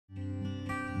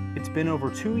It's been over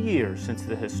 2 years since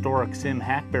the historic Sim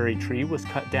Hackberry tree was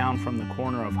cut down from the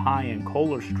corner of High and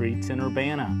Kohler Streets in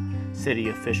Urbana. City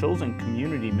officials and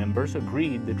community members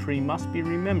agreed the tree must be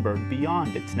remembered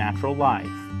beyond its natural life.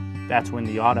 That's when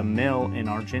the Autumn Mill in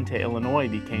Argenta, Illinois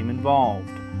became involved.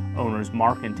 Owners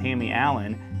Mark and Tammy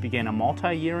Allen began a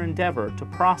multi-year endeavor to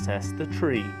process the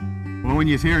tree. Well, when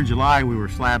you was here in July, we were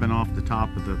slabbing off the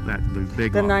top of the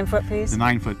big the 9-foot piece? The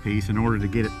 9-foot piece in order to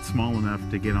get it small enough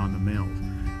to get on the mills.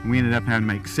 And we ended up having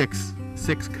to make six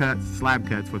slab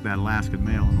cuts with that Alaskan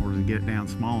mill in order to get it down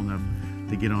small enough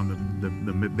to get on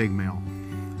the big mill.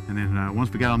 And then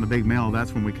once we got on the big mill,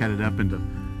 that's when we cut it up into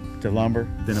lumber.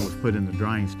 Then it was put in the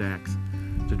drying stacks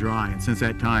to dry. And since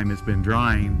that time, it's been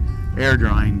drying, air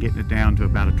drying, getting it down to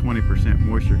about a 20%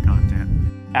 moisture content.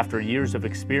 After years of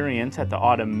experience at the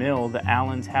Autumn Mill, the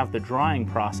Allens have the drying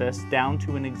process down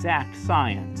to an exact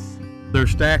science. They're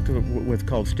stacked with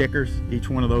called stickers. Each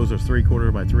one of those are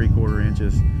 3/4 by 3/4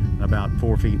 inches, about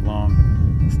 4 feet long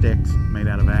sticks made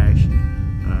out of ash.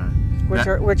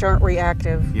 Which aren't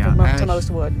reactive to most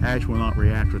wood. Ash will not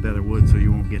react with other wood, so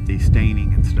you won't get these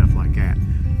staining and stuff like that.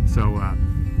 So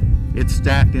it's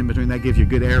stacked in between. That gives you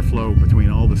good airflow between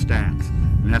all the stacks,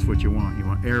 and that's what you want. You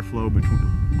want airflow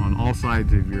on all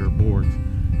sides of your boards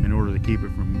in order to keep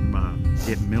it from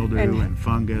getting mildew and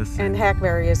fungus. And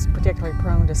hackberry is particularly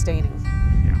prone to staining,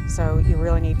 so you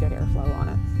really need good airflow on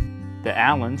it. The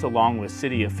Allens, along with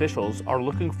city officials, are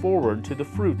looking forward to the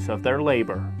fruits of their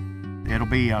labor. It'll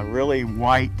be a really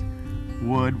white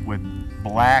wood with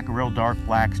black, real dark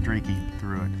black streaking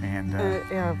through it, and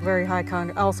very high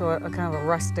content. Also a kind of a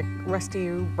rusty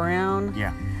brown.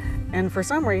 Yeah. And for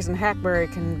some reason, hackberry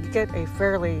can get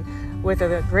with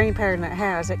the grain pattern it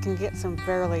has, it can get some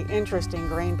fairly interesting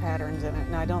grain patterns in it,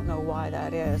 and I don't know why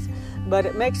that is, but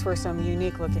it makes for some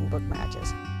unique looking book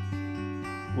matches.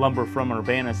 Lumber from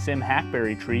Urbana's Sim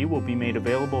Hackberry tree will be made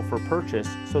available for purchase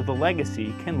so the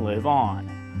legacy can live on.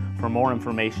 For more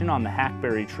information on the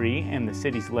hackberry tree and the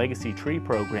city's legacy tree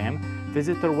program,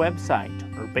 visit their website,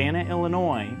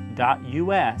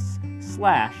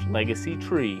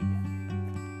 urbanaillinois.us/legacytree.